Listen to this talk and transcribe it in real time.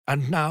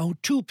And now,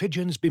 two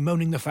pigeons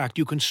bemoaning the fact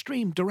you can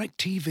stream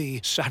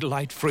DirecTV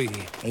satellite-free.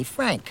 Hey,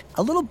 Frank,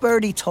 a little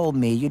birdie told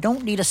me you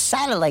don't need a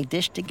satellite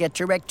dish to get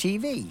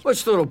DirecTV.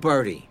 What's little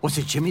birdie? Was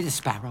it Jimmy the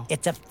Sparrow?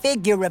 It's a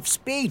figure of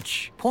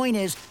speech. Point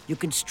is, you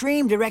can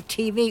stream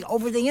DirecTV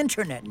over the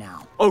internet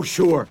now. Oh,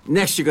 sure.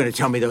 Next you're gonna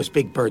tell me those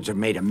big birds are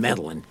made of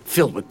metal and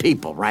filled with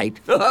people, right?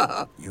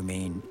 You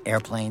mean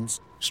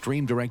airplanes?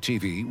 Stream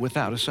DirecTV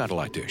without a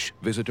satellite dish.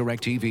 Visit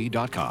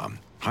DirecTV.com.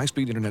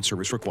 High-speed internet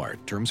service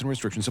required. Terms and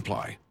restrictions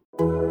apply.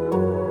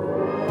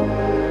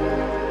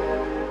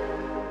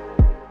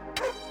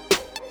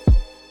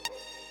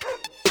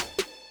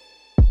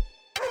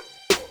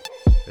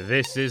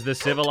 This is the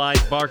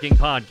Civilized Barking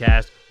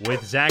Podcast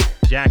with Zach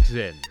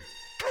Jackson.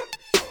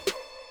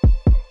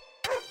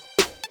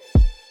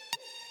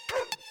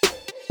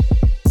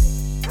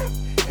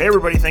 Hey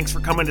everybody, thanks for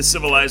coming to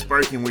Civilized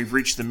Barking. We've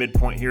reached the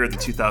midpoint here of the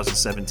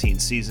 2017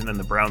 season and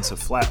the Browns have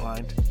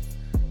flatlined.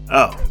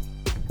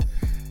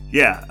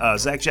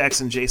 Zach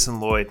Jackson, Jason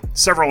Lloyd,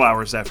 several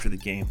hours after the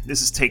game.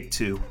 This is take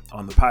 2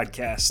 on the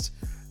podcast.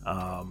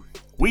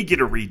 We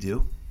get a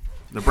redo.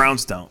 The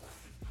Browns don't.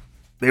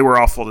 They were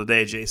awful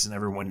today, Jason.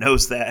 Everyone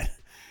knows that.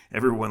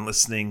 Everyone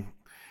listening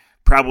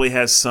probably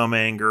has some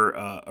anger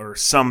or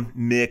some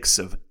mix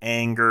of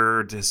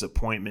anger,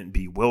 disappointment,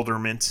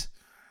 bewilderment,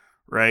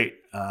 right?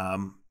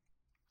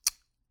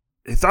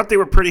 They thought they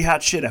were pretty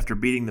hot shit after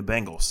beating the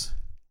Bengals.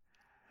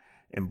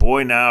 And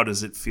boy, now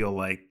does it feel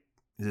like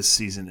this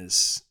season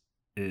is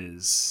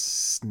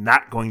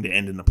not going to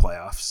end in the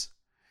playoffs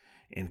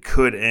and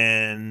could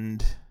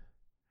end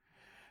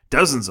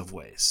dozens of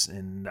ways.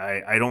 And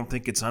I don't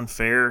think it's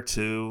unfair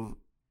to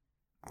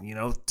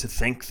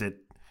think that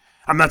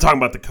 – I'm not talking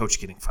about the coach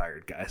getting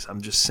fired, guys.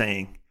 I'm just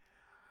saying,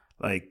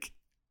 like,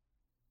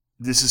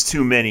 this is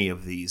too many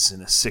of these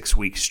in a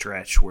 6-week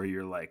stretch where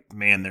you're like,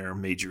 man, there are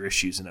major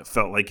issues. And it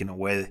felt like, in a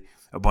way,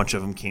 a bunch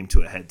of them came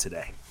to a head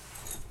today.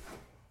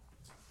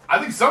 I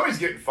think somebody's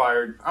getting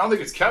fired. I don't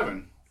think it's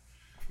Kevin.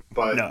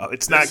 But no,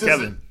 it's not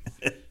Kevin.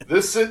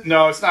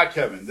 No, it's not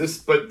Kevin.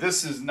 This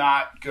is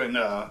not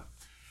gonna.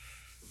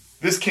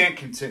 This can't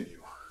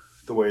continue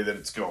the way that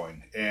it's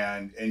going.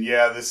 And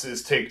yeah, this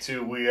is take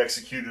 2. We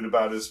executed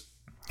about as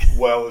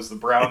well as the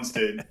Browns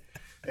did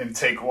in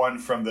take 1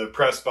 from the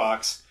press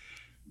box.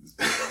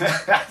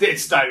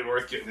 It's not even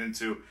worth getting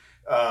into.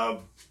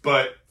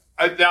 But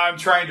now I'm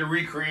trying to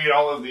recreate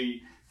all of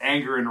the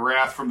anger and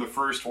wrath from the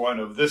first one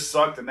of this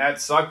sucked and that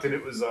sucked, and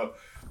it was a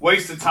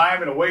waste of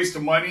time and a waste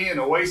of money and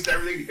a waste of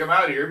everything to come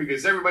out of here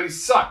because everybody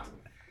sucked.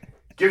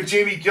 Give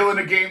Jamie Gillen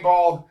a game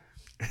ball,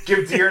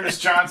 give Dearness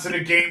Johnson a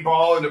game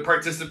ball and a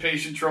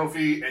participation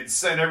trophy, and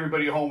send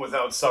everybody home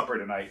without supper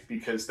tonight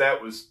because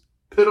that was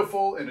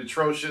pitiful and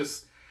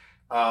atrocious.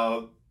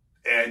 And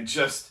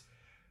just,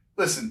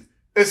 listen,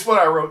 it's what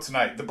I wrote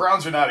tonight. The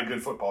Browns are not a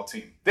good football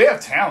team. They have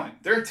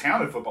talent. They're a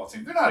talented football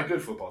team. They're not a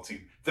good football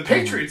team. The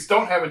Patriots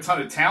don't have a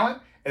ton of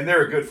talent, and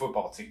they're a good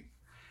football team.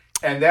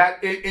 And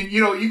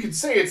you can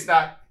say it's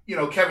not,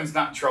 Kevin's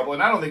not in trouble,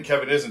 and I don't think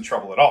Kevin is in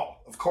trouble at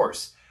all, of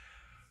course.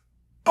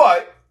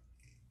 But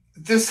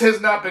this has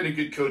not been a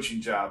good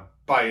coaching job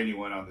by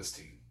anyone on this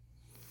team.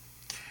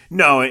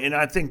 No, and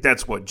I think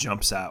that's what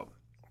jumps out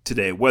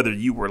today, whether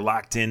you were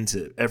locked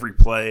into every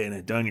play and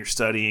had done your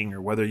studying,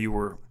 or whether you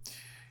were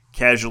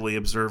casually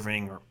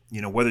observing, or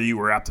whether you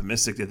were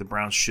optimistic that the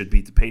Browns should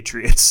beat the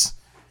Patriots.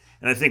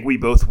 And I think we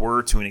both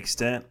were to an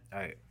extent.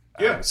 I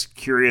was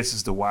curious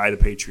as to why the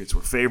Patriots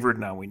were favored.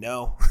 Now we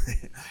know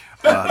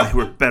they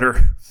were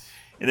better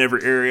in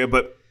every area.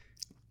 But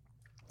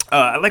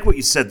I like what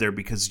you said there,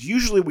 because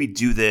usually we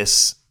do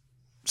this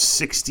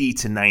 60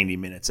 to 90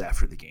 minutes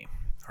after the game,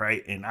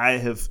 right? And I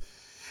have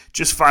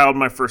just filed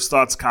my first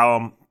thoughts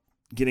column.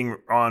 Getting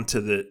on to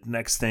the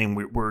next thing,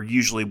 we're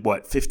usually,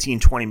 15,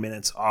 20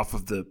 minutes off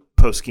of the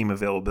post-game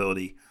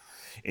availability.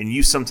 And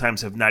you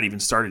sometimes have not even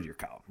started your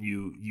column.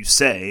 You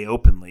say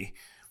openly,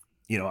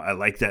 I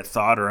like that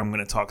thought, or I'm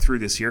going to talk through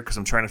this here because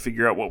I'm trying to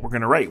figure out what we're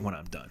going to write when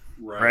I'm done.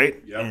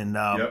 Right? Yep.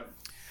 And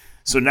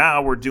so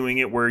now we're doing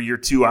it where you're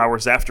 2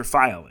 hours after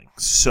filing.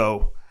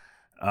 So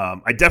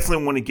I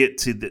definitely want to get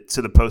to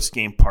the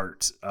post-game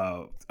part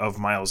of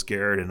Myles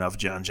Garrett and of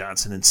John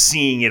Johnson, and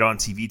seeing it on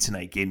TV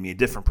tonight gave me a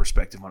different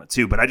perspective on it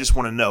too. But I just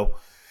want to know,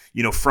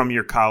 from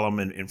your column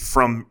and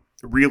from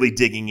really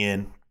digging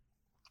in,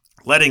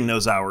 letting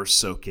those hours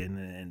soak in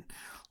and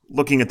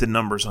looking at the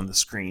numbers on the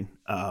screen,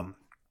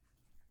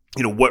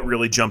 what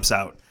really jumps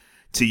out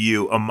to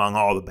you among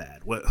all the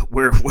bad?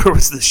 Where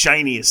was the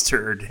shiniest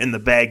turd in the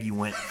bag you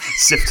went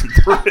sifting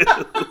through?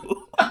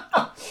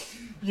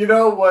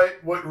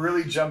 What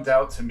really jumped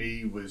out to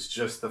me was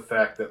just the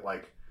fact that,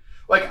 like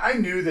I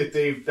knew that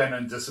they've been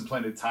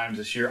undisciplined at times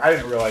this year. I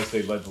didn't realize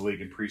they led the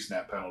league in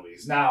pre-snap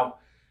penalties. Now,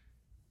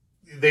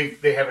 they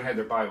haven't had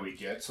their bye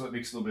week yet, so that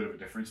makes a little bit of a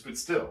difference. But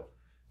still,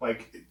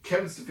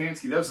 Kevin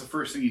Stefanski, that was the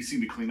first thing he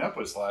seemed to clean up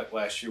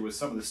last year, was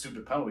some of the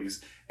stupid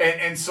penalties.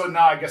 And so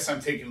now I guess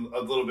I'm taking a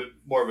little bit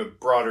more of a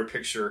broader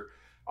picture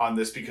on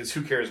this, because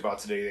who cares about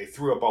today? They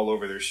threw up all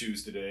over their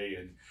shoes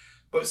today.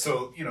 But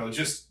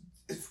just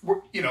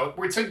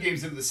we're 10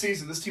 games into the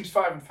season. This team's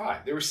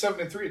 5-5. They were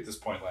 7-3 at this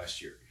point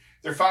last year.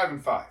 They're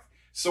 5-5.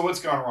 So what's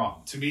gone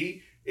wrong? To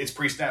me, it's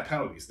pre-snap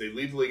penalties. They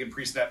lead the league in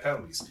pre-snap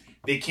penalties.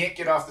 They can't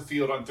get off the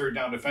field on third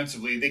down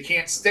defensively. They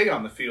can't stay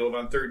on the field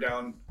on third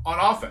down on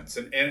offense.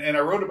 And I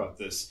wrote about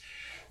this.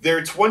 They're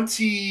I'm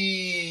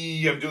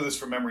doing this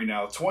from memory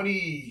now,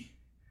 23rd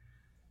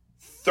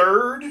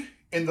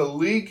in the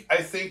league, I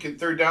think, in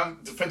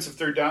defensive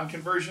third down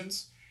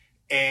conversions.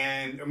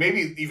 Or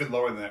maybe even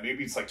lower than that.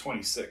 Maybe it's like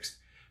 26th.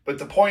 But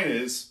the point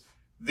is,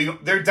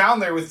 they're down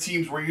there with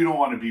teams where you don't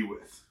want to be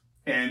with.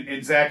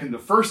 And Zach, in the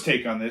first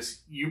take on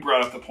this, you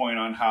brought up the point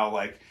on how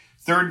like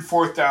third and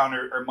fourth down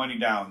are money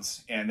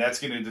downs, and that's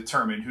going to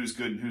determine who's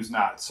good and who's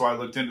not. So I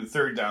looked into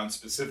third down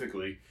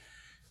specifically,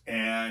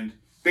 and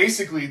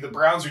basically the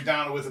Browns are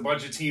down with a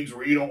bunch of teams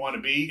where you don't want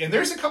to be. And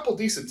there's a couple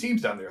decent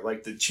teams down there.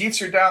 Like the Chiefs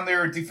are down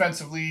there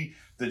defensively.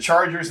 The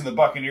Chargers and the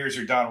Buccaneers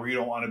are down where you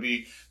don't want to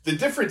be. The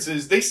difference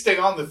is they stay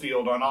on the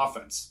field on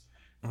offense.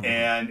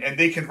 And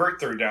they convert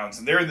third downs,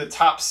 and they're in the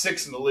top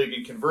 6 in the league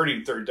in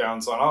converting third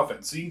downs on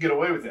offense. So you can get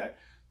away with that.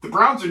 The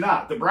Browns are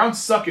not. The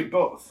Browns suck at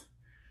both.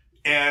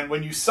 And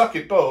when you suck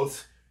at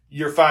both,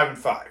 you're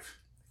 5-5.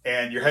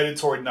 And you're headed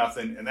toward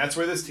nothing. And that's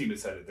where this team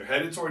is headed. They're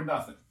headed toward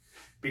nothing.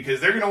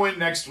 Because they're going to win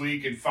next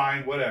week and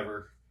find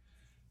whatever.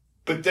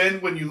 But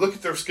then when you look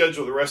at their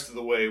schedule the rest of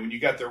the way, when you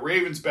got the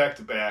Ravens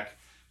back-to-back,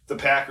 the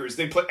Packers,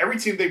 every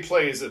team they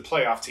play is a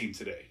playoff team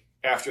today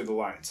after the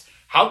Lions.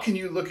 How can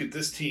you look at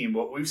this team,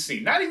 what we've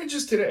seen, not even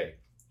just today,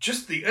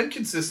 just the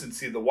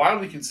inconsistency, the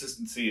wild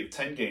inconsistency of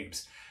 10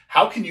 games.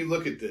 How can you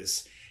look at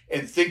this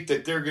and think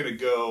that they're going to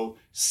go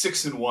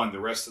 6-1 the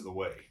rest of the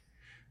way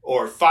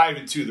or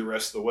 5-2 the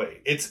rest of the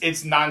way?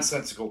 It's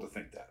nonsensical to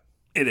think that.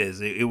 It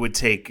is. It would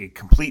take a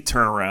complete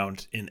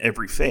turnaround in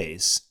every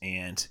phase.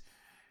 And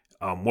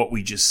what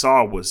we just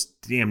saw was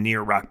damn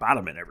near rock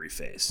bottom in every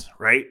phase,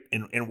 right?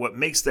 And what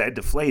makes that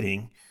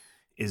deflating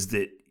is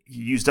that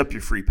you used up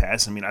your free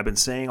pass. I mean, I've been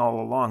saying all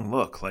along,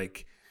 look,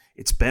 like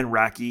it's been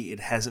rocky. It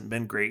hasn't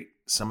been great.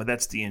 Some of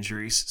that's the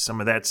injuries.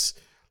 Some of that's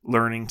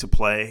learning to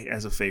play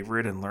as a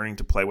favorite and learning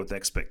to play with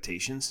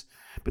expectations.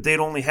 But they had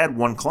only had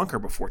one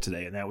clunker before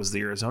today, and that was the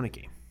Arizona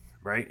game,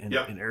 right? And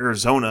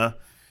Arizona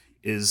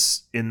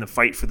is in the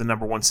fight for the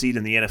number 1 seed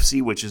in the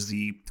NFC, which is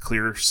the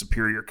clear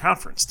superior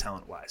conference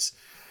talent-wise.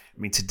 I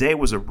mean, today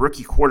was a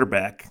rookie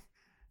quarterback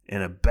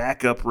and a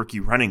backup rookie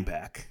running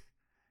back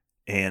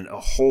and a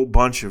whole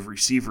bunch of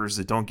receivers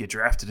that don't get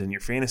drafted in your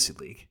fantasy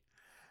league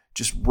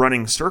just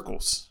running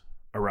circles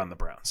around the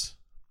Browns,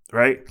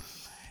 right?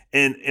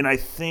 And I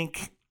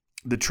think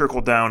the trickle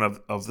down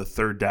of the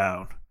third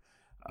down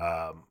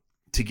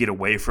to get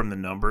away from the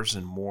numbers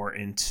and more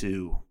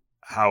into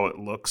how it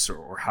looks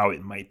or how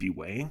it might be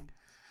weighing,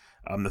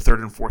 the third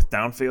and fourth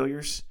down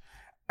failures,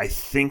 I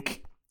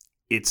think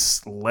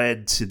it's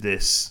led to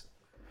this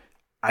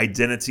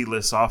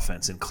identityless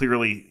offense. And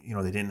clearly,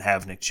 they didn't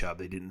have Nick Chubb.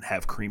 They didn't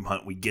have Kareem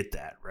Hunt. We get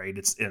that, right?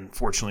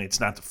 Unfortunately, it's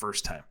not the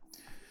first time.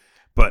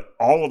 But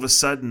all of a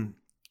sudden,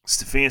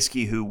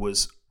 Stefanski, who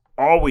was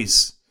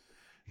always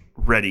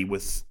ready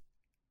with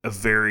a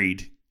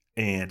varied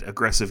and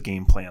aggressive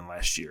game plan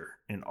last year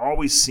and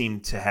always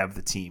seemed to have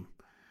the team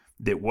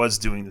that was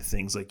doing the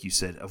things, like you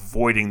said,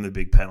 avoiding the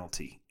big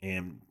penalty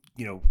and,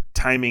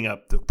 timing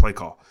up the play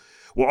call.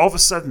 Well, all of a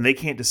sudden, they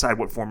can't decide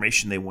what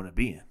formation they want to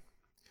be in.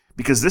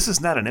 Because this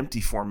is not an empty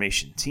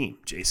formation team,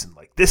 Jason.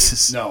 Like, this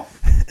is, no,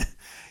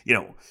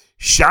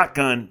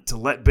 shotgun to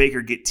let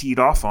Baker get teed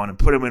off on and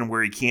put him in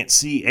where he can't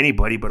see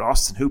anybody but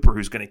Austin Hooper,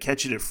 who's going to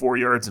catch it at 4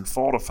 yards and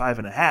fall to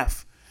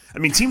 5.5. I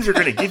mean, teams are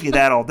going to give you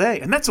that all day,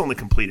 and that's only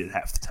completed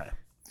half the time,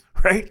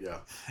 right? Yeah.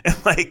 And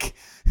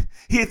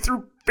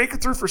Baker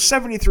threw for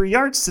 73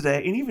 yards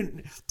today, and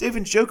even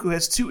David Njoku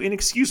has 2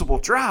 inexcusable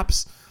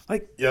drops.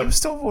 Like, it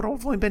still would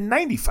have only been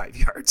 95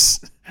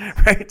 yards,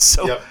 right?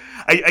 So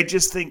I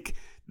just think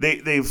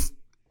they've,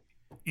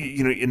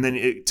 and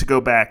then to go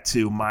back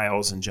to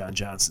Miles and John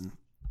Johnson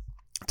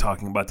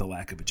talking about the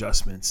lack of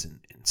adjustments and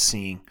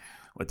seeing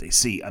what they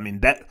see. I mean,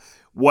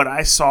 what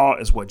I saw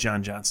is what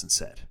John Johnson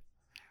said.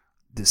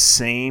 The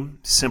same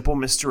simple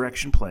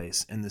misdirection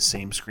plays and the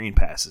same screen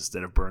passes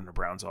that have burned the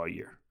Browns all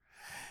year.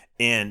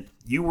 And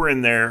you were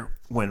in there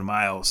when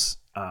Miles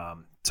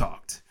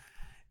talked.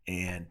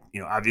 And,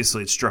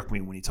 obviously it struck me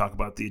when he talked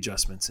about the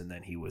adjustments, and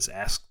then he was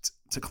asked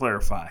to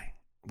clarify,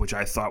 which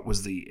I thought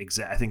was the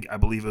exact, I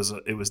believe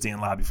it was Dan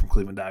Lobby from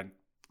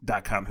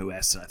Cleveland.com who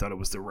asked, and I thought it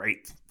was the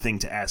right thing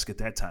to ask at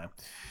that time.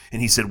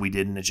 And he said, we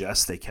didn't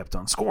adjust. They kept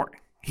on scoring.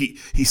 He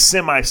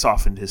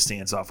semi-softened his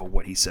stance off of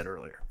what he said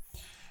earlier.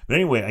 But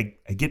anyway,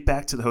 I get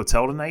back to the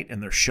hotel tonight,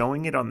 and they're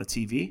showing it on the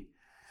TV.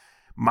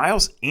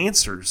 Miles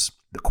answers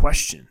the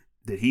question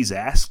that he's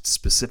asked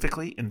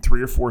specifically in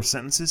 3 or 4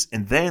 sentences,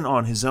 and then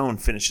on his own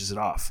finishes it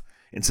off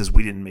and says,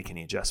 we didn't make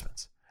any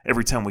adjustments.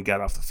 Every time we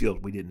got off the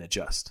field, we didn't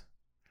adjust.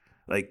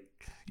 Like,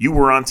 you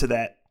were onto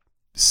that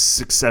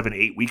 6, 7,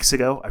 8 weeks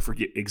ago. I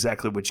forget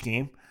exactly which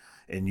game.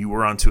 And you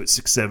were onto it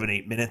 6, 7,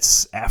 8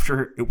 minutes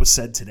after it was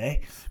said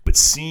today. But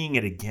seeing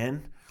it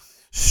again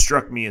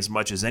struck me as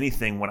much as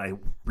anything when I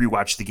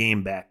rewatched the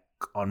game back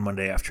on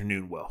Monday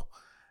afternoon, Will.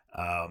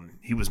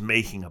 He was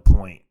making a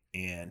point,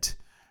 and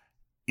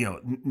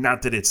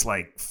not that it's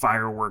like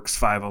fireworks,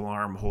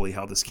 5-alarm, holy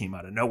hell, this came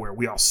out of nowhere.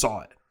 We all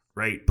saw it,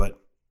 right? But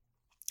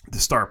the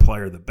star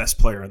player, the best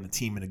player on the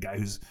team, and a guy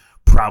who's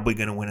probably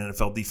going to win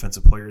NFL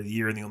Defensive Player of the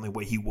Year, and the only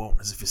way he won't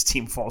is if his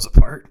team falls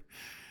apart,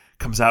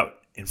 comes out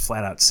and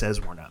flat out says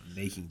we're not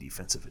making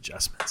defensive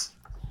adjustments.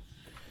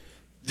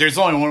 There's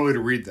only one way to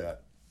read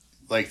that.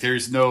 Like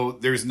there's no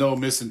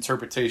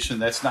misinterpretation.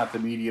 That's not the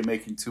media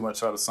making too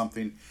much out of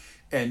something.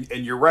 And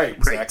you're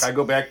right, Zach. I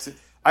go back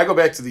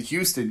to the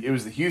Houston. It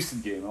was the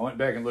Houston game. I went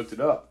back and looked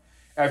it up.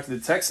 After the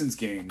Texans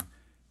game,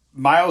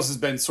 Miles has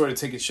been sort of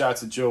taking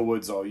shots at Joe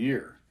Woods all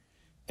year.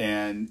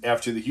 And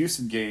after the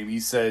Houston game, he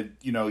said,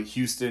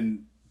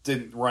 Houston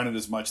didn't run it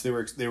as much. They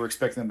were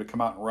expecting them to come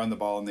out and run the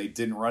ball, and they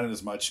didn't run it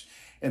as much.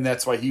 And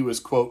that's why he was,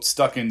 quote,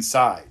 stuck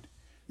inside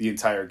the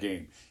entire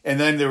game. And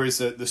then there was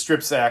the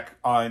strip sack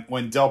on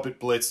when Delpit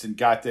blitzed and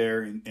got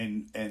there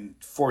and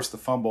forced the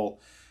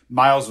fumble.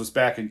 Miles was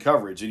back in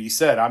coverage, and he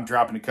said, I'm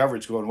dropping in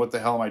coverage going, what the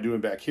hell am I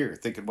doing back here?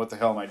 Thinking, what the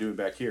hell am I doing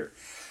back here?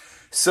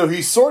 So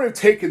he's sort of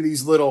taken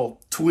these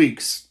little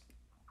tweaks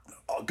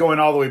going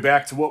all the way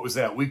back to, what was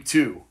that, week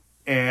 2.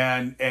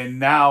 And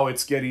now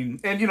it's getting,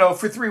 and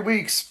for 3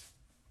 weeks,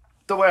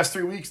 the last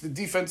 3 weeks, the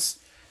defense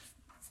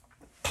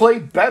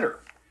played better.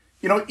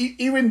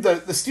 Even the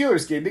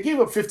Steelers game, they gave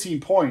up 15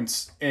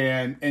 points,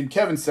 and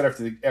Kevin said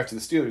after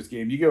the Steelers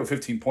game, you give up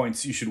 15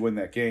 points, you should win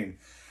that game.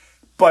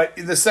 But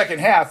in the second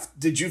half,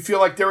 did you feel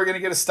like they were going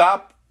to get a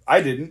stop?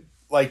 I didn't.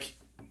 Like,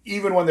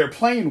 even when they're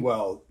playing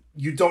well,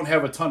 you don't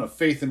have a ton of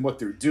faith in what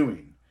they're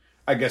doing,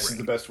 I guess is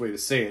the best way to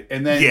say it.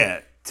 And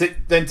then,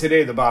 then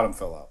today the bottom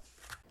fell out.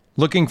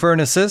 Looking for an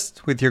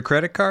assist with your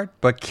credit card,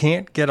 but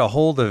can't get a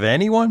hold of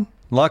anyone?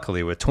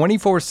 Luckily, with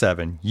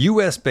 24/7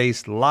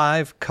 U.S.-based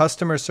live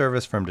customer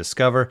service from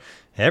Discover,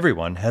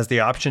 everyone has the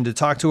option to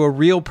talk to a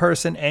real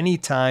person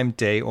anytime,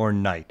 day or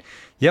night.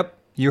 Yep,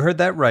 you heard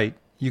that right.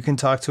 You can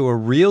talk to a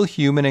real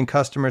human in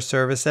customer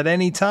service at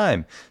any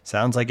time.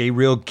 Sounds like a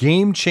real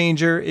game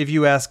changer if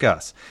you ask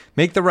us.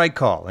 Make the right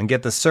call and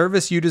get the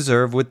service you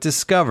deserve with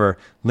Discover.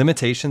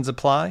 Limitations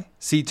apply.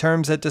 See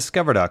terms at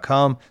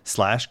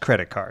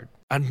discover.com/creditcard.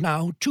 And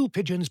now, 2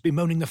 pigeons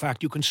bemoaning the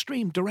fact you can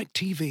stream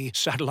DirecTV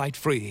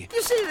satellite-free.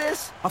 You see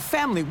this? A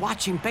family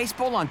watching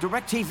baseball on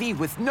DirecTV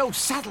with no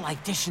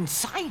satellite dish in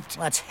sight.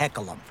 Let's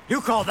heckle them.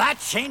 You call that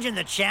changing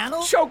the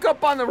channel? Choke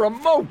up on the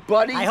remote,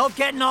 buddy. I hope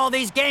getting all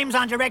these games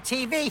on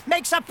DirecTV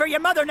makes up for your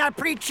mother not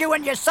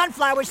pre-chewing your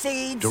sunflower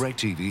seeds.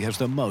 DirecTV has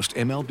the most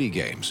MLB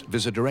games.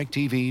 Visit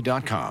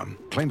DirecTV.com.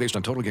 Claim based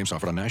on total games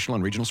offered on national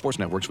and regional sports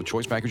networks with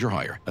choice package or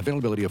higher.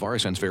 Availability of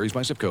RSNs varies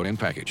by zip code and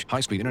package.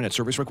 High-speed internet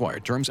service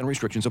required. Terms and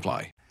restrictions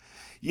apply.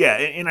 Yeah,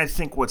 and I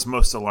think what's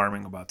most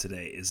alarming about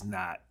today is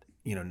not,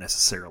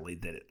 necessarily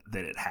that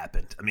it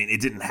happened. I mean, it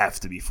didn't have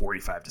to be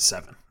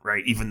 45-7,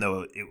 right? Even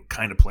though it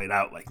kind of played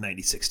out like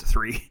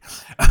 96-3.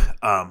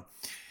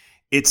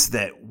 It's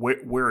that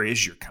where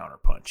is your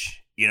counterpunch?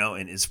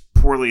 And as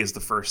poorly as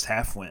the first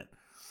half went,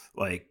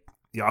 like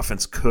the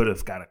offense could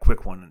have got a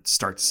quick one and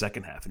start the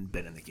second half and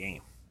been in the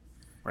game,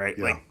 right?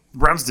 Yeah. Like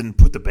Browns didn't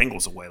put the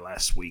Bengals away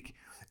last week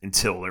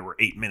until there were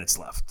 8 minutes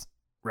left,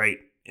 right?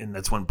 And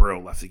that's when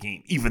Burrow left the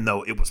game, even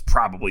though it was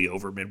probably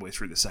over midway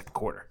through the second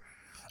quarter.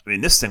 I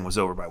mean, this thing was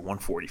over by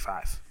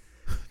 1:45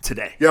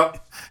 today.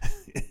 Yep.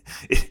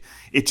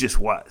 It just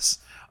was.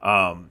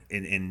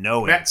 And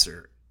no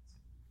answer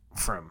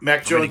from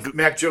Mac Jones.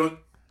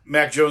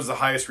 Mac Jones, the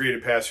highest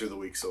rated passer of the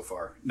week so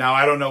far. Now,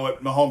 I don't know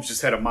what Mahomes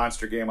just had a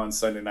monster game on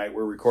Sunday night.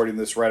 We're recording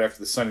this right after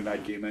the Sunday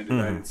night game ended.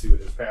 I didn't see what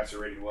his passer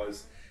rating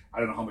was. I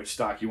don't know how much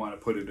stock you want to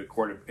put into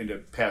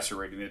passer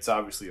rating. It's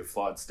obviously a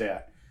flawed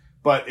stat.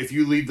 But if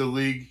you lead the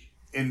league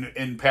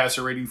in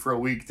passer rating for a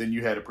week, then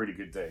you had a pretty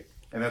good day.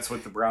 And that's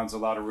what the Browns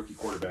allowed a rookie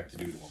quarterback to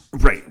do to them.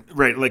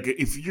 Right. Like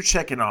if you're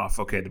checking off,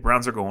 okay, the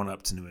Browns are going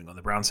up to New England.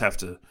 The Browns have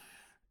to,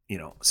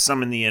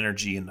 summon the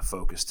energy and the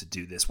focus to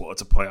do this. Well,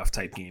 it's a playoff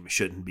type game. It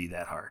shouldn't be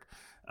that hard.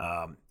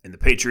 And the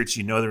Patriots,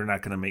 they're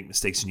not going to make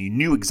mistakes. And you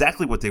knew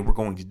exactly what they were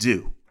going to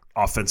do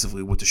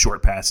offensively with the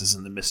short passes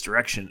and the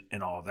misdirection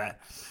and all of that.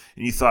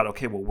 And you thought,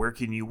 okay, well, where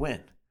can you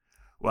win?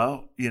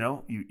 Well,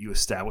 you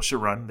establish a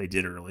run. They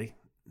did early.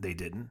 They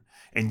didn't.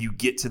 And you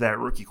get to that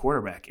rookie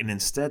quarterback. And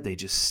instead, they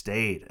just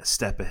stayed a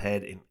step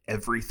ahead in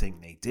everything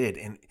they did.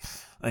 And,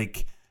 I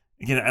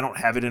don't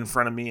have it in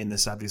front of me. And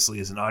this obviously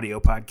is an audio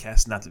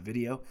podcast, not the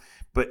video.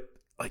 But,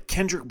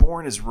 Kendrick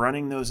Bourne is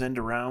running those end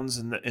arounds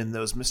and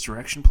those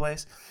misdirection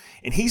plays.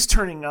 And he's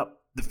turning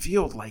up the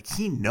field like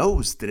he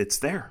knows that it's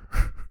there.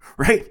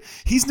 Right?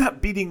 He's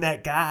not beating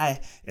that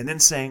guy and then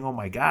saying, oh,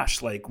 my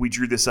gosh, we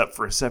drew this up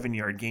for a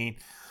 7-yard gain.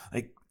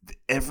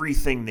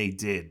 Everything they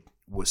did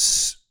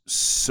was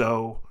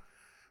so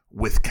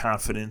with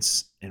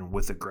confidence and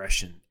with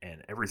aggression,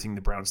 and everything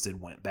the Browns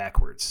did went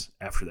backwards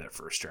after that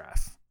first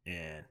drive.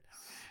 And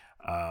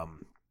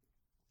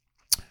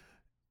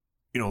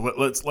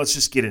let's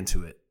just get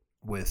into it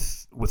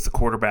with the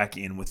quarterback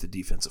and with the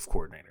defensive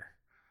coordinator.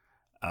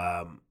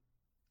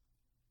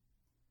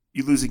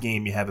 You lose a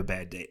game, you have a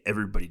bad day.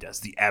 Everybody does.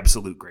 The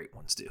absolute great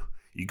ones do.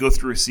 You go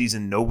through a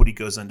season, nobody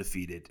goes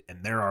undefeated,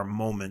 and there are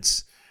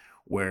moments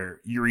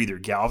where you're either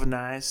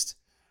galvanized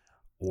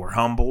or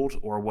humbled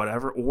or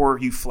whatever, or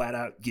you flat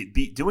out get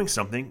beat doing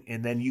something,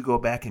 and then you go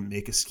back and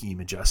make a scheme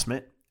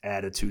adjustment,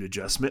 attitude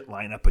adjustment,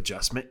 lineup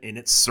adjustment, and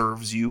it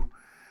serves you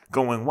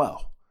going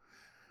well.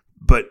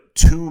 But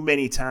too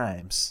many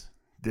times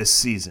this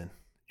season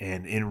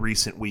and in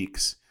recent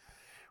weeks,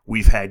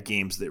 we've had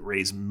games that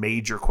raise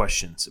major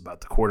questions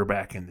about the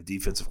quarterback and the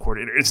defensive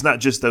coordinator. It's not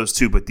just those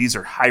two, but these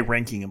are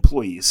high-ranking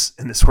employees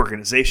in this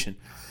organization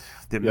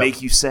that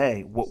make you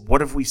say,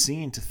 what have we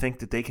seen to think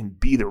that they can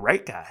be the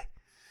right guy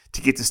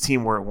to get this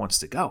team where it wants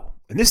to go?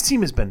 And this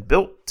team has been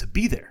built to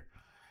be there.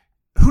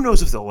 Who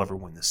knows if they'll ever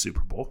win the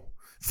Super Bowl?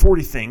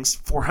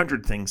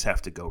 400 things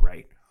have to go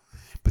right.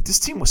 But this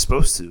team was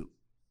supposed to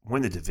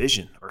win the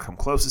division or come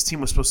close. This team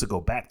was supposed to go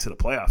back to the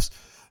playoffs.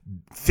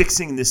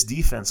 Fixing this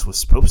defense was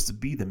supposed to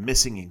be the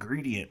missing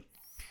ingredient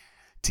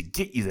to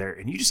get you there,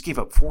 and you just gave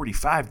up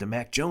 45 to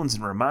Mac Jones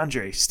and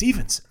Ramondre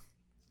Stevenson.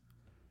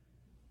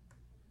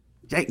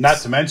 Yikes. Not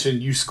to mention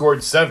you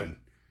scored 7.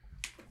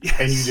 Yes.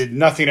 And you did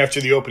nothing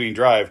after the opening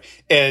drive.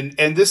 And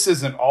this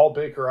isn't all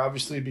Baker,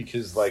 obviously,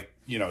 because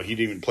he didn't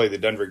even play the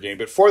Denver game.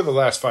 But for the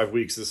last 5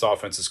 weeks, this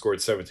offense has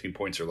scored 17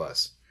 points or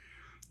less.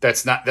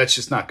 That's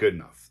just not good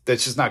enough.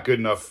 That's just not good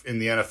enough in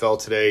the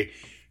NFL today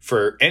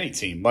for any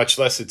team, much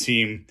less a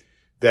team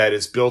that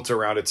is built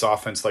around its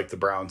offense like the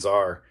Browns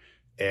are.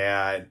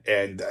 And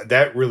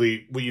that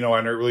really, and I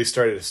really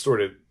started to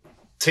sort of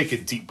take a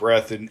deep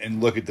breath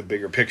and look at the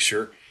bigger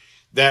picture.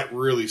 That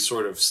really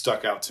sort of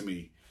stuck out to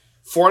me.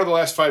 4 out of the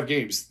last 5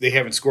 games, they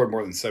haven't scored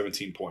more than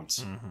 17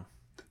 points. Mm-hmm.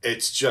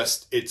 It's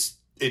just, it's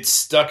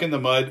stuck in the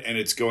mud and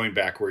it's going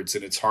backwards,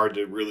 and it's hard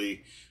to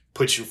really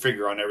put your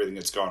finger on everything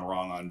that's gone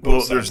wrong on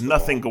both sides. Well, there's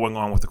nothing going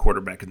on with the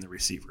quarterback and the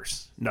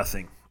receivers.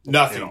 Nothing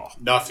at all.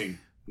 Nothing.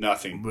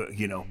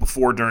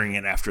 Before, during,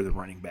 and after the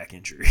running back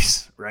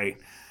injuries, right?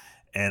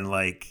 And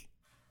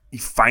he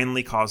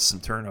finally caused some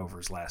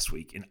turnovers last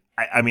week. And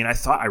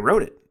I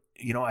wrote it.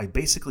 I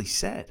basically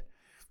said,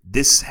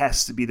 this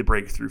has to be the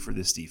breakthrough for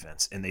this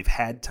defense. And they've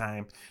had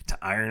time to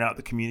iron out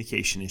the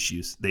communication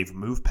issues. They've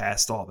moved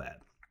past all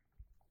that.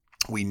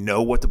 We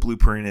know what the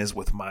blueprint is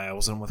with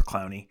Miles and with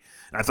Clowney.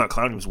 And I thought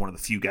Clowney was one of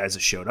the few guys that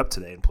showed up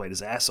today and played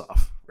his ass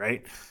off,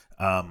 right?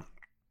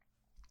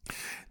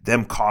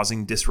 Them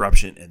causing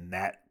disruption and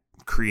that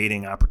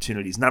creating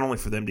opportunities, not only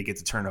for them to get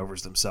the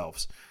turnovers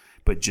themselves,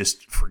 but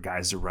just for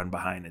guys to run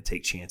behind and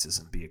take chances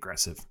and be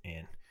aggressive.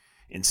 And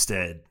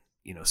instead,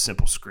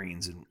 simple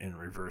screens and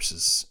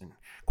reverses and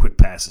quick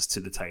passes to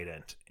the tight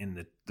end.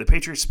 And the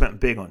Patriots spent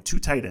big on 2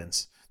 tight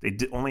ends. They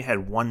only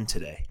had 1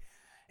 today,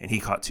 and he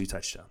caught 2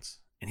 touchdowns.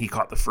 And he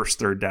caught the first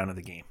third down of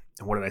the game.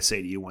 And what did I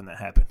say to you when that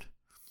happened?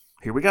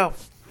 Here we go.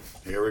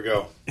 And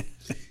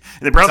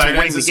the Browns are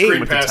winning the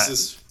game at the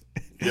time.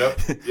 Yep.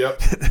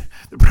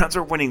 The Browns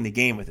are winning the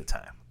game at the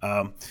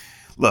time.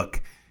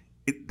 Look,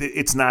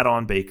 it's not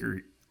on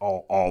Baker,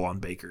 all on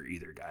Baker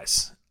either,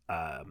 guys.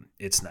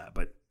 It's not.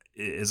 But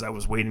as I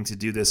was waiting to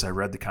do this, I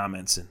read the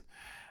comments, and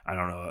I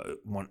don't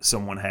know,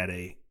 someone had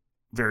a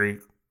very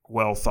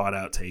well thought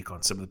out take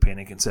on some of the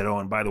panic and said,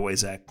 and by the way,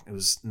 Zach, it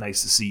was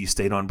nice to see you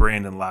stayed on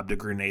brand and lobbed a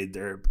grenade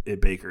there at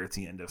Baker at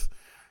the end of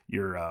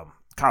your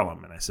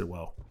column. And I said,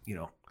 well,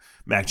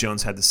 Mac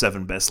Jones had the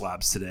 7 best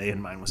lobs today,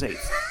 and mine was 8th.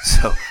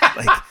 So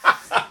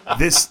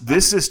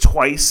this is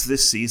twice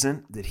this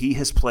season that he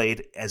has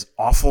played as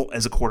awful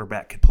as a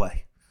quarterback could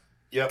play.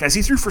 Yep. Guys,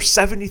 he threw for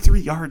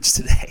 73 yards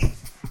today.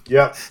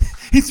 Yep.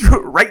 He threw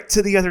it right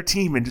to the other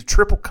team into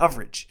triple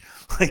coverage.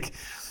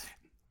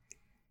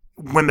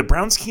 When the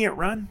Browns can't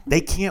run,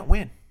 they can't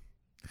win.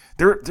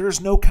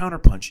 There's no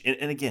counterpunch.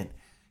 And again,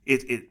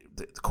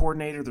 the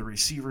coordinator, the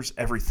receivers,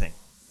 everything.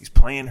 He's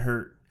playing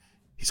hurt.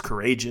 He's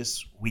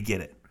courageous. We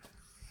get it.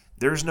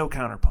 There's no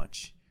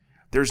counterpunch.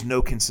 There's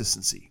no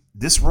consistency.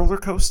 This roller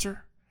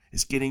coaster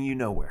is getting you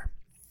nowhere.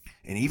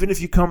 And even if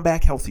you come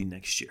back healthy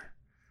next year,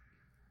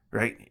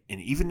 right?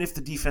 And even if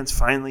the defense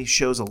finally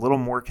shows a little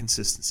more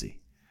consistency,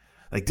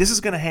 this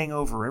is going to hang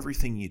over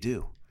everything you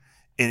do.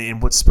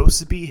 And what's supposed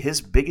to be his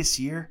biggest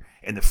year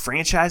and the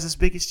franchise's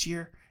biggest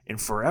year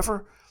and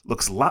forever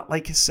looks a lot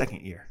like his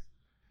second year.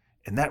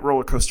 And that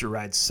roller coaster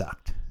ride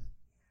sucked.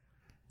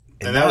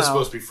 And that was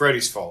supposed to be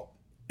Freddie's fault.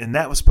 And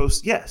that was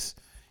supposed to, yes.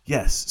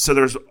 So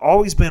there's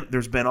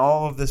been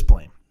all of this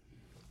blame.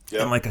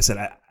 Yep. And like I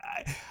said,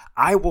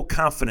 I will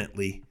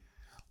confidently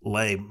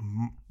lay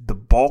the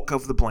bulk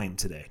of the blame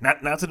today.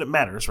 Not that it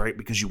matters, right?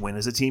 Because you win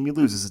as a team, you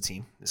lose as a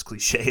team. As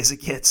cliche as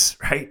it gets,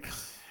 right?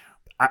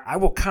 I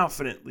will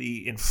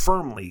confidently and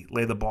firmly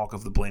lay the bulk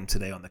of the blame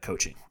today on the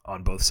coaching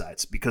on both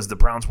sides, because the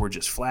Browns were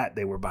just flat.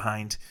 They were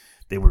behind.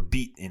 They were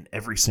beat in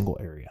every single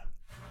area.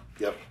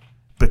 Yep.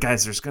 But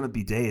guys, there's going to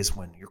be days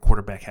when your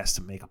quarterback has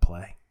to make a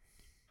play.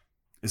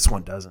 This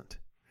one doesn't.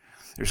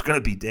 There's going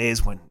to be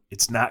days when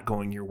it's not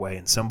going your way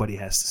and somebody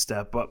has to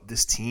step up.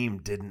 This team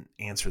didn't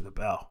answer the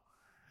bell.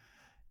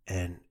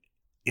 And,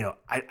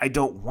 I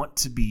don't want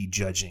to be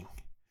judging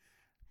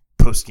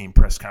post-game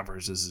press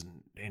conferences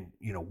and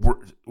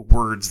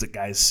words that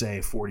guys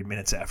say 40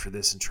 minutes after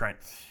this and trying,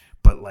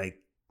 but like,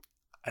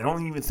 I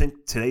don't even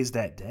think today's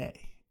that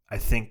day. I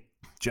think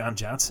John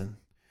Johnson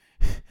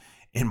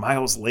and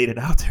Miles laid it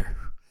out there.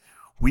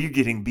 We're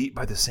getting beat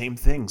by the same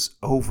things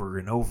over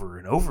and over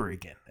and over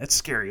again. That's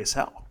scary as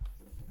hell.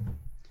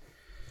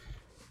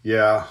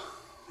 Yeah,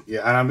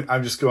 and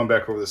I'm just going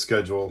back over the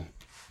schedule.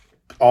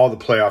 All the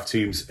playoff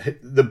teams,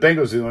 the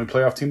Bengals are the only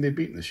playoff team they've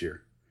beaten this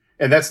year,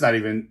 and that's not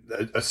even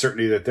a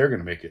certainty that they're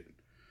going to make it.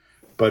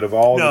 But of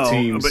all the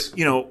teams,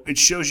 but it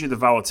shows you the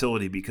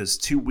volatility because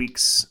 3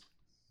 weeks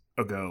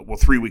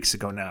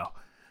ago now,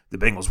 the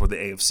Bengals were the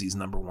AFC's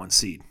number 1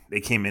 seed.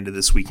 They came into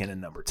this weekend in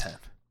number 10.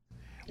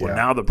 Well,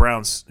 now the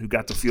Browns, who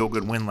got the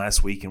feel-good win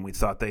last week, and we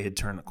thought they had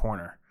turned the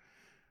corner,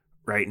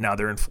 right now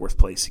they're in 4th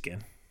place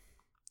again.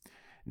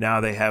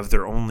 Now they have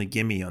their only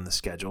gimme on the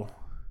schedule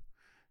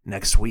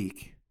next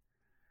week.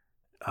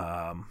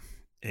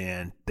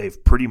 And they're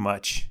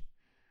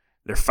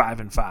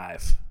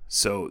 5-5,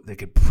 so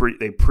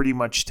they pretty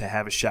much, to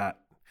have a shot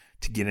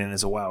to get in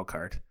as a wild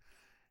card,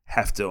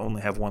 have to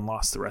only have one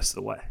loss the rest of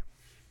the way.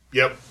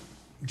 Yep.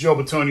 Joe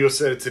Bitonio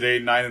said it today.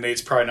 9-8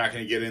 is probably not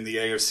going to get in the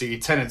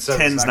AFC.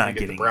 10-7 is not going to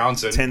get the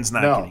Browns in. 10's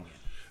not getting in.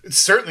 It's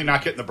certainly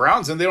not getting the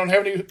Browns in. They don't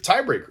have any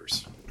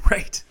tiebreakers.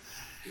 Right.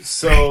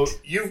 So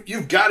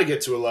you've got to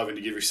get to 11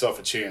 to give yourself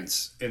a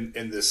chance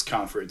in this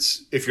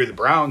conference. If you're the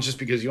Browns, just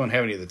because you don't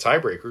have any of the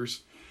tiebreakers,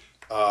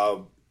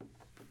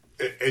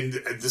 and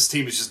this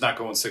team is just not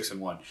going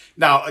 6-1.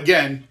 Now,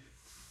 again,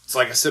 it's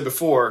like I said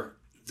before,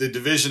 the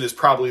division is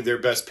probably their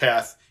best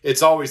path.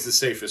 It's always the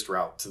safest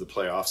route to the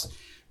playoffs,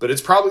 but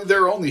it's probably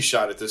their only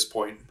shot at this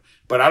point.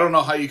 But I don't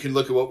know how you can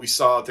look at what we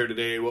saw out there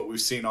today, what we've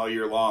seen all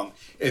year long,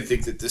 and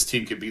think that this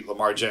team could beat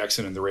Lamar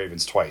Jackson and the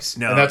Ravens twice.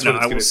 No, and that's what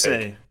it's I going will to say.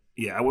 take.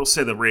 Yeah, I will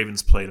say the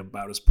Ravens played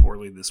about as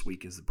poorly this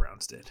week as the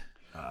Browns did.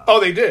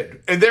 They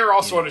did. And they're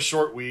also on a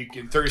short week,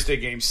 and Thursday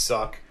games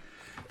suck.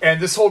 And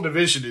this whole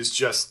division is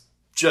just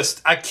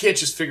I can't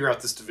just figure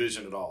out this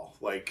division at all.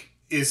 Like,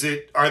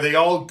 are they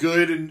all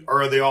good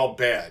or are they all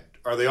bad?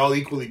 Are they all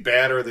equally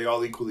bad or are they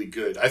all equally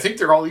good? I think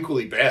they're all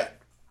equally bad.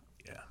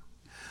 Yeah.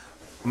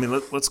 I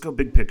mean, let's go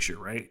big picture,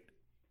 right?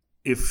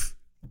 If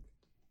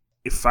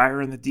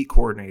firing the D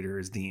coordinator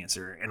is the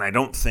answer, and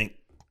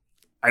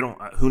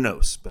who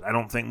knows, but I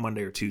don't think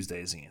Monday or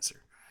Tuesday is the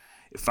answer.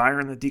 If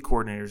firing the D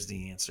coordinator is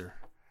the answer,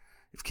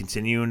 if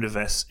continuing to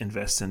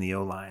invest in the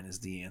O-line is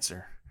the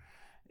answer,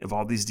 if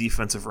all these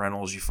defensive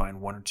rentals you find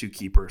 1 or 2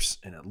 keepers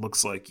and it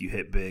looks like you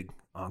hit big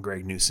on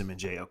Greg Newsome and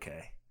JOK,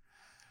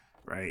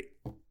 right?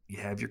 You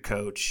have your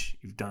coach,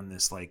 you've done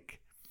this, like,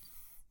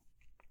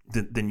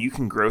 then you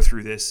can grow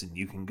through this and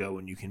you can go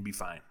and you can be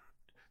fine.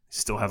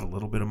 Still have a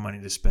little bit of money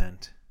to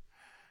spend.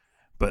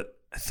 But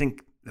I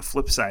think the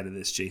flip side of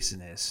this,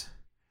 Jason, is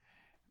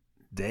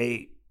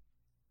they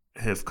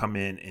have come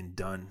in and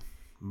done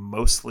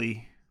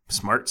mostly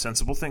smart,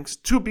 sensible things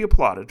to be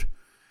applauded.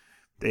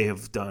 They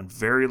have done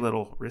very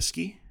little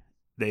risky.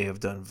 They have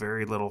done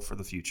very little for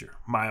the future.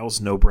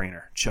 Miles,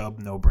 no-brainer. Chubb,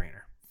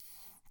 no-brainer.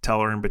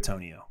 Teller and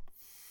Bitonio,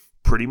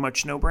 pretty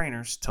much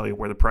no-brainers. Tell you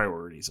where the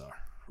priorities are,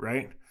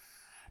 right?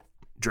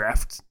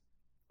 Draft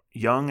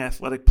young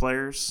athletic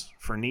players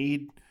for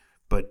need,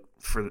 but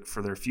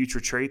for their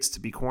future traits to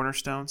be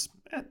cornerstones,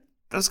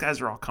 those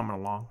guys are all coming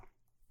along.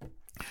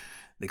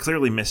 They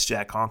clearly miss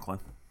Jack Conklin,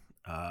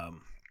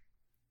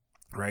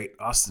 right?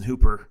 Austin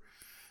Hooper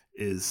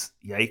is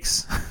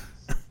yikes.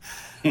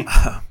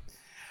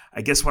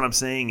 I guess what I'm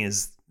saying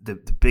is the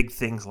big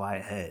things lie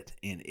ahead.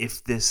 And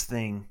if this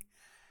thing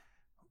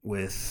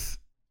with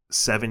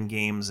 7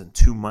 games and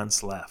 2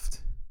 months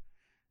left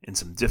and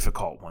some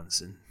difficult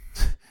ones and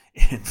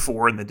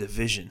 4 in the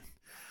division,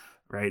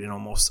 right, and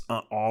almost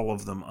all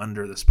of them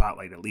under the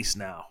spotlight, at least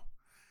now,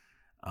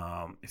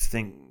 if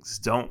things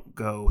don't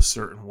go a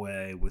certain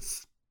way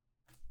with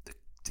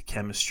the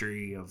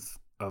chemistry of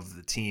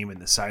the team and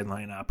the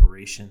sideline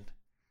operation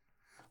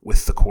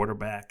with the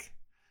quarterback,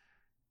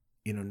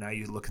 now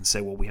you look and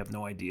say, well, we have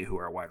no idea who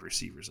our wide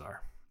receivers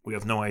are. We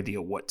have no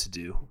idea what to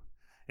do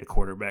at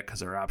quarterback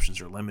because our options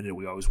are limited.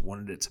 We always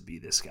wanted it to be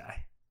this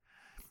guy.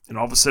 And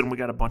all of a sudden we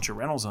got a bunch of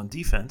rentals on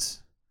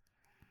defense,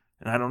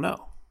 and I don't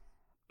know.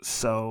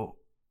 So,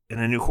 and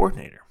a new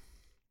coordinator.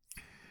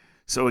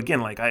 So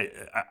again, like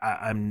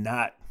I'm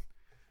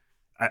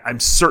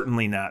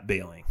certainly not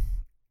bailing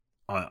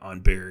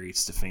on Barry,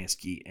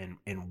 Stefanski,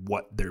 and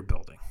what they're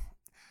building.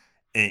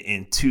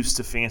 And to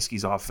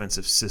Stefanski's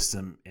offensive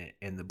system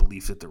and the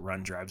belief that the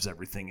run drives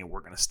everything, and we're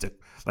going to stick.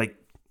 Like,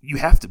 you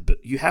have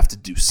to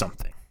do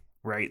something,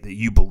 right, that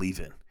you believe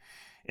in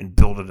and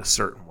build it a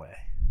certain way.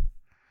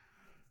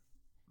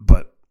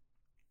 But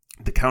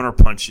the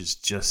counterpunch is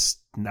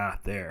just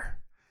not there.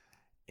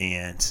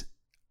 And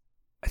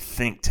I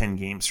think 10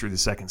 games through the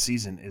second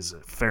season is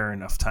a fair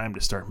enough time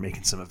to start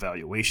making some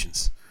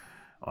evaluations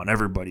on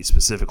everybody,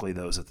 specifically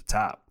those at the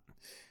top.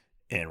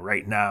 And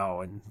right now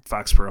in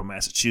Foxborough,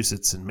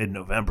 Massachusetts, in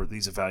mid-November,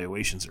 these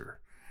evaluations are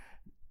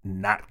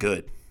not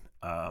good,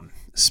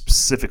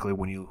 specifically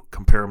when you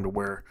compare them to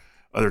where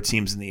other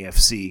teams in the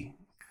AFC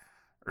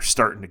are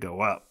starting to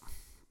go up.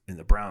 and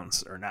the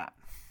Browns are not.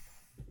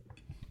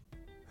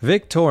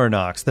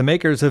 Victorinox, the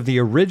makers of the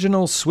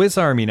original Swiss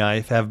Army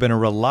knife, have been a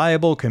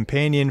reliable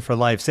companion for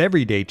life's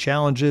everyday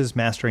challenges,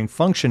 mastering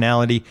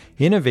functionality,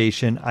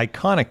 innovation,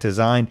 iconic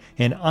design,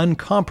 and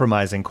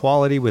uncompromising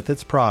quality with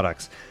its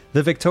products.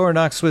 The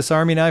Victorinox Swiss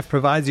Army knife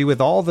provides you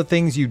with all the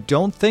things you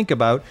don't think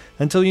about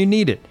until you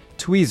need it: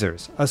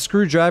 tweezers, a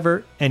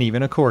screwdriver, and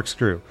even a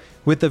corkscrew.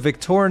 With the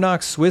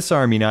Victorinox Swiss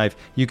Army knife,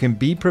 you can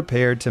be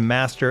prepared to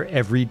master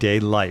everyday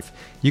life.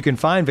 You can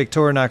find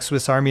Victorinox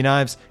Swiss Army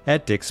knives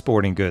at Dick's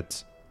Sporting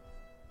Goods.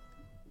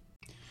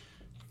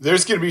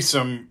 There's going to be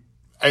some,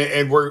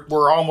 and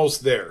we're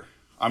almost there.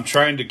 I'm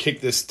trying to kick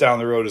this down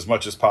the road as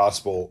much as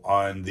possible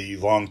on the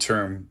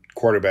long-term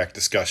quarterback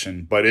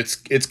discussion, but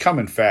it's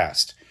coming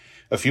fast.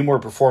 A few more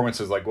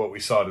performances like what we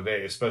saw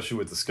today, especially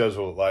with the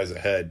schedule that lies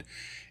ahead,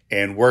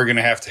 and we're going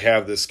to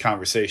have this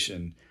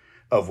conversation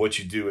of what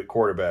you do at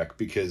quarterback,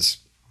 because,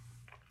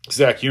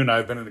 Zach, you and I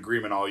have been in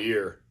agreement all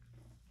year.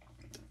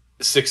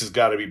 6 has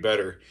got to be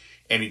better.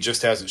 And he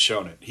just hasn't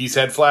shown it. He's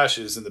had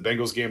flashes, and the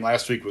Bengals game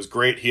last week was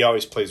great. He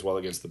always plays well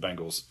against the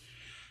Bengals.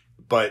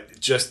 But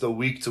just the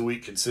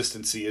week-to-week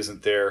consistency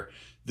isn't there.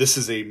 This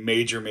is a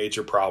major,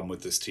 major problem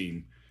with this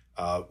team.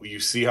 You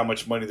see how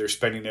much money they're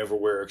spending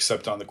everywhere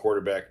except on the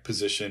quarterback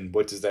position.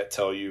 What does that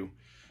tell you?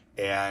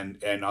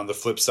 And on the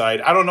flip side,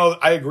 I don't know.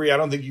 I agree. I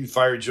don't think you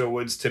fired Joe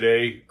Woods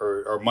today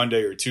or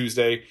Monday or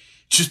Tuesday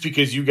just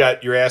because you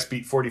got your ass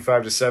beat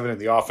 45-7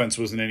 and the offense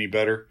wasn't any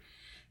better.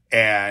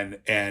 And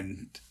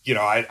you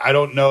know, I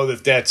don't know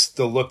that that's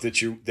the look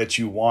that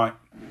you want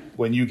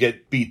when you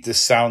get beat this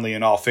soundly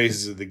in all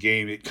phases of the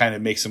game. It kind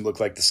of makes him look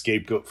like the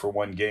scapegoat for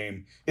one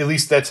game. At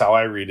least that's how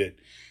I read it.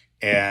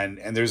 And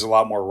there's a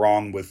lot more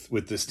wrong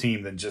with this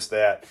team than just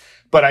that.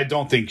 But I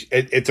don't think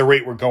at the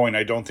rate we're going,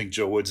 I don't think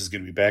Joe Woods is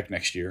going to be back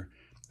next year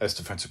as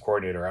defensive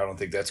coordinator. I don't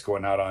think that's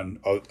going out on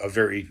a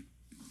very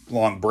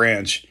long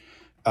branch.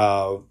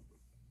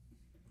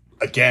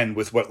 Again,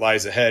 with what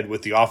lies ahead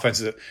with the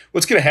offense,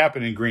 what's going to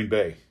happen in Green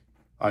Bay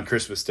on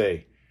Christmas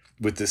Day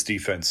with this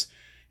defense?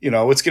 You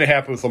know, what's going to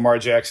happen with Lamar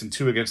Jackson,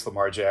 2 against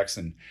Lamar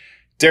Jackson?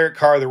 Derek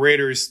Carr, the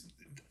Raiders,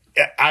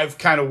 I've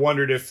kind of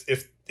wondered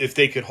if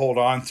they could hold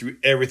on through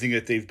everything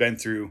that they've been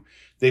through.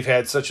 They've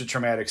had such a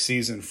traumatic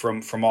season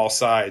from all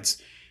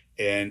sides,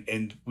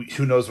 and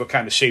who knows what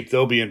kind of shape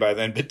they'll be in by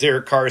then. But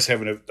Derek Carr is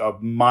having a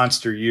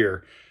monster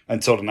year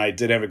until tonight.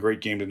 Did have a great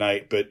game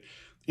tonight, but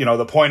you know,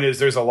 the point is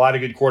there's a lot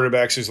of good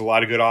quarterbacks. There's a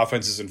lot of good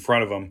offenses in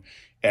front of them.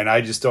 And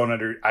I just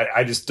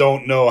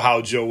don't know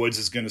how Joe Woods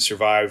is going to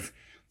survive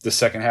the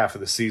second half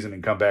of the season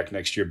and come back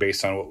next year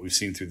based on what we've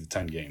seen through the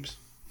 10 games.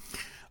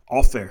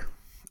 All fair.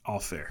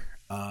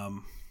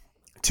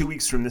 2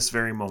 weeks from this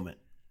very moment,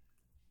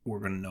 we're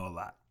going to know a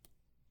lot,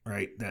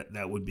 right?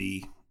 That would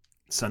be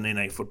Sunday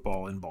Night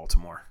Football in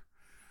Baltimore,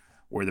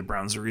 where the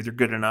Browns are either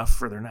good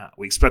enough or they're not.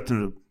 We expect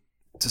them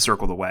to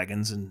circle the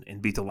wagons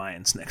and beat the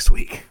Lions next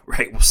week,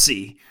 right? We'll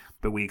see,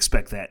 but we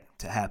expect that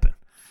to happen.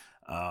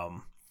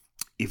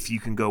 If you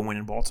can go win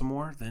in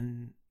Baltimore,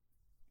 then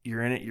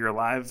you're in it, you're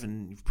alive,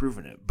 and you've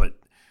proven it. But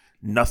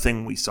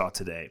nothing we saw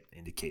today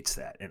indicates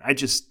that. And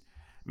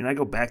I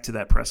go back to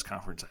that press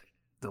conference,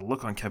 the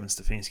look on Kevin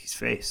Stefanski's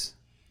face.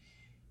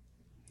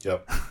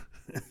 Yep.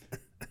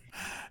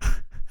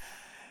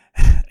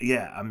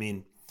 Yeah, I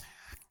mean,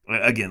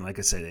 again, like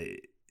I said,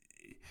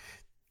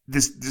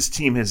 This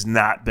team has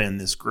not been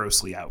this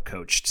grossly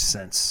outcoached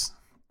since,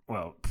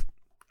 well,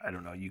 I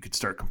don't know. You could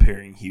start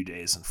comparing Hugh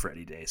days and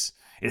Freddie days.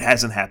 It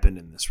hasn't happened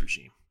in this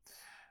regime.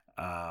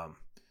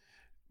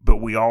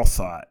 But we all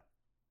thought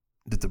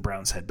that the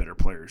Browns had better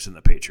players than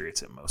the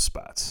Patriots at most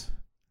spots.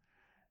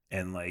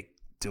 And, like,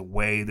 the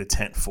way the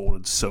tent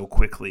folded so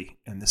quickly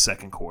in the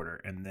second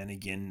quarter, and then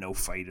again, no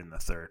fight in the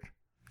third.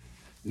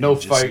 No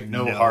fight,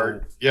 no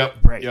heart. Yep.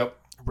 Right. Yep.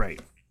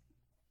 Right.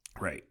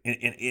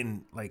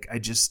 And like, I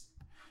just...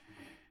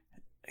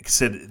 Like I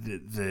said,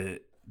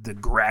 the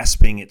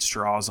grasping at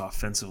straws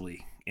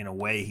offensively, in a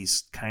way,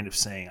 he's kind of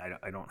saying,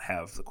 I don't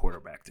have the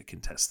quarterback to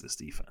contest this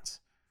defense.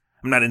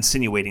 I'm not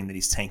insinuating that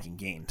he's tanking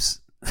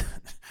games,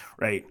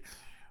 right?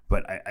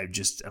 But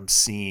I'm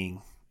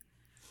seeing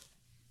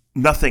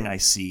nothing I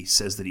see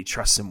says that he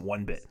trusts him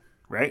one bit,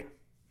 right?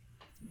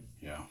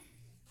 Yeah.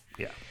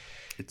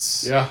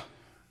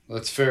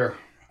 That's fair.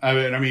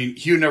 I mean,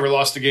 Hugh never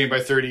lost a game by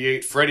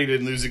 38. Freddie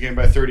didn't lose a game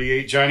by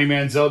 38. Johnny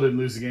Manziel didn't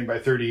lose a game by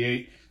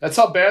 38. That's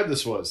how bad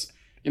this was.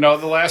 You know,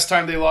 the last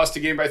time they lost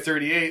a game by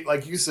 38,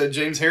 like you said,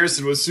 James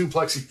Harrison was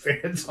suplexing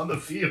fans on the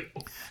field.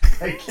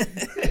 Like,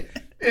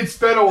 it's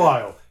been a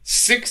while.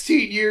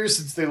 16 years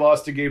since they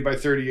lost a game by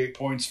 38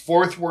 points.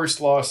 4th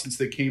worst loss since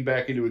they came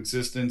back into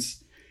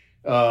existence.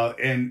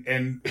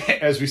 And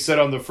as we said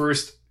on the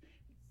first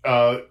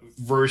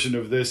version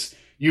of this,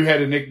 you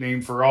had a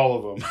nickname for all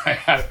of them.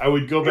 I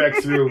would go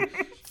back through.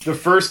 The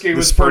first game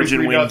was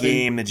Spurgeon win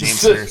game, the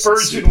James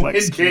Harrison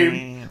suplex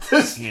game.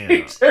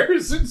 James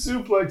Harrison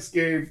suplex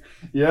game.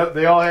 Yep,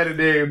 they all had a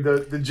name.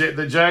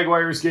 The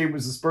Jaguars game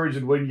was the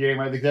Spurgeon win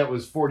game. I think that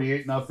was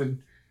 48-0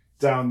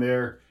 down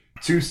there.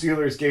 2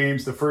 Steelers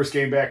games, the first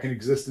game back in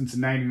existence in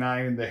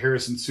 99 and the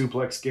Harrison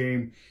Suplex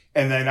game.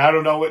 And then I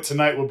don't know what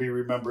tonight will be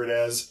remembered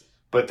as,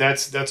 but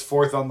that's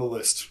 4th on the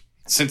list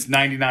since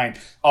 99.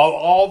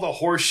 All the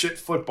horseshit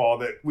football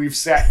that we've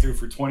sat through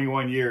for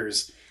 21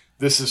 years,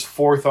 this is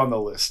 4th on the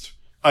list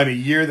on a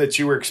year that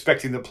you were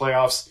expecting the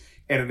playoffs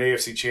and an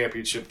AFC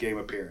Championship game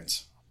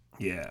appearance.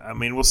 Yeah, I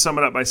mean, we'll sum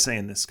it up by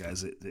saying this,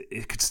 guys.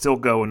 It could still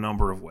go a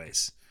number of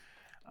ways.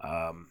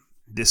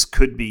 This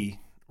could be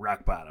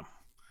rock bottom,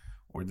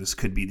 or this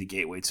could be the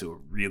gateway to a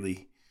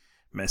really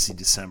messy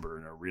December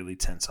and a really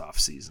tense off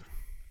season.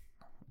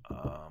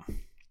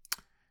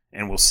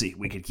 And we'll see.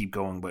 We could keep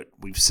going, but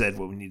we've said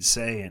what we need to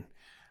say, and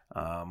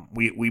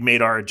we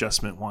made our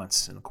adjustment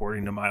once. And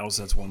according to Miles,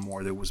 that's one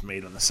more that was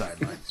made on the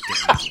sideline.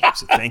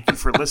 So thank you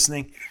for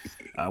listening.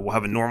 We'll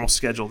have a normal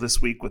schedule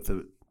this week with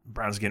the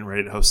Browns getting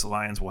ready to host the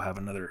Lions. We'll have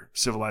another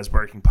Civilized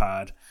Barking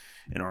pod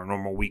in our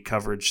normal week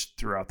coverage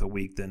throughout the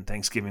week. Then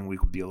Thanksgiving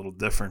week will be a little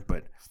different,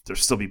 but there'll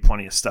still be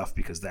plenty of stuff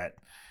because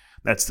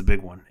that's the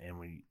big one.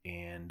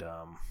 And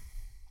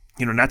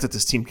not that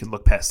this team can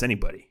look past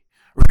anybody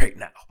right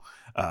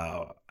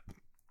now.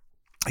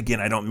 Again,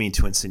 I don't mean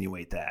to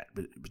insinuate that,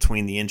 but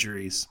between the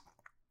injuries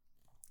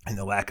and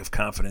the lack of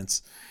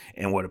confidence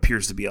and what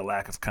appears to be a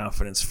lack of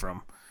confidence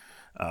from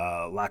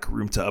locker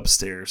room to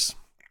upstairs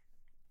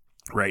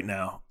right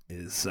now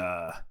is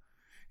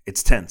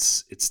it's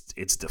tense.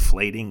 It's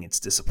deflating. It's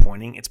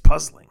disappointing. It's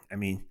puzzling. I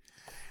mean,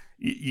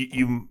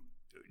 you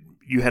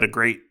had a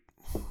great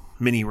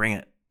mini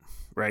rant,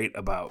 right,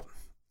 about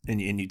and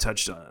you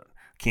touched on it.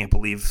 Can't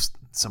believe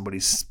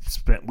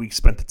we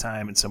spent the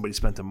time and somebody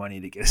spent the money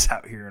to get us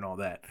out here and all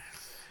that.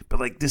 But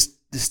like this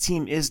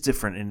team is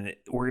different and the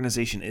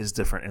organization is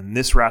different, and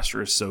this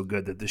roster is so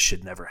good that this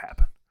should never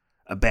happen.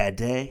 A bad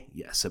day,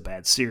 yes. A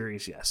bad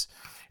series, yes.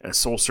 A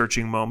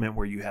soul-searching moment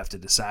where you have to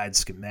decide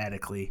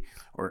schematically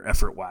or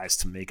effort-wise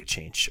to make a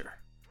change, sure.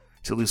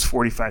 To lose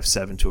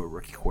 45-7 to a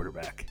rookie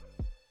quarterback,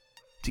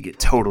 to get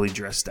totally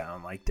dressed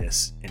down like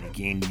this in a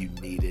game you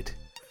needed,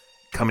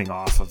 coming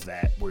off of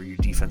that where your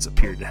defense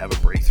appeared to have a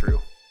breakthrough.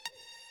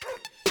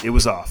 It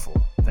was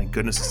awful. Thank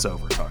goodness it's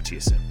over. Talk to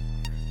you soon.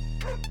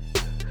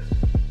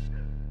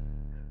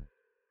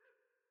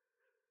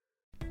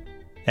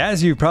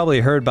 As you've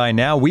probably heard by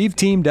now, we've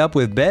teamed up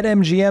with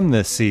BetMGM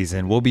this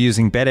season. We'll be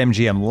using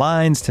BetMGM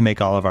lines to make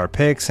all of our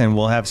picks, and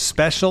we'll have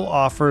special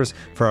offers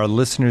for our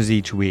listeners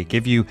each week.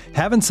 If you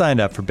haven't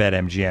signed up for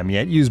BetMGM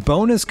yet, use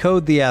bonus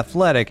code The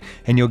Athletic,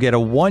 and you'll get a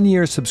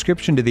 1-year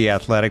subscription to The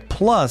Athletic,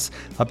 plus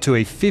up to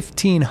a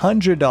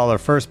 $1,500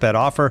 first bet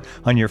offer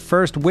on your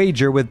first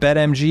wager with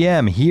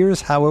BetMGM.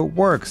 Here's how it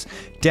works.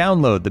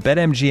 Download the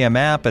BetMGM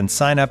app and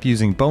sign up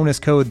using bonus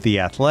code The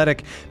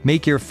Athletic.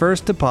 Make your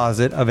first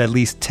deposit of at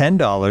least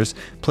 $10.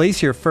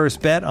 Place your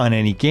first bet on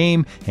any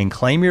game and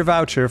claim your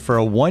voucher for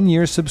a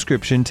 1-year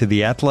subscription to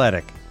The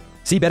Athletic.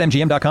 See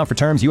BetMGM.com for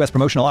terms. U.S.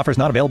 promotional offers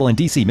not available in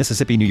D.C.,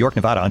 Mississippi, New York,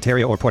 Nevada,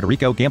 Ontario, or Puerto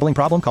Rico. Gambling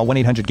problem? Call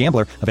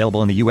 1-800-GAMBLER.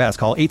 Available in the U.S.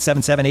 Call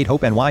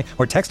 877-8-HOPE-NY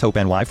or text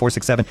HOPE-NY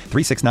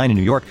 467-369 in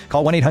New York.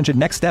 Call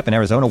 1-800-NEXT-STEP in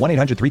Arizona.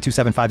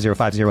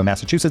 1-800-327-5050 in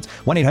Massachusetts.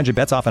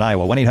 1-800-BETS-OFF in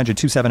Iowa.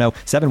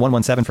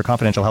 1-800-270-7117 for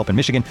confidential help in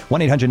Michigan.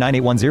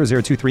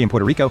 1-800-981-0023 in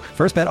Puerto Rico.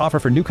 First bet offer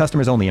for new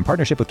customers only in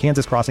partnership with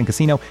Kansas Crossing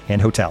Casino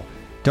and Hotel.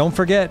 Don't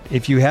forget,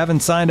 if you haven't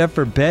signed up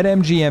for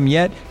BetMGM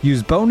yet,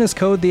 use bonus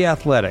code The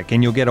Athletic,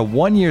 and you'll get a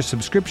 1-year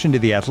subscription to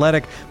The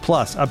Athletic,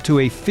 plus up to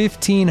a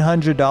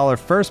 $1,500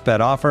 first bet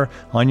offer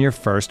on your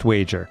first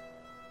wager.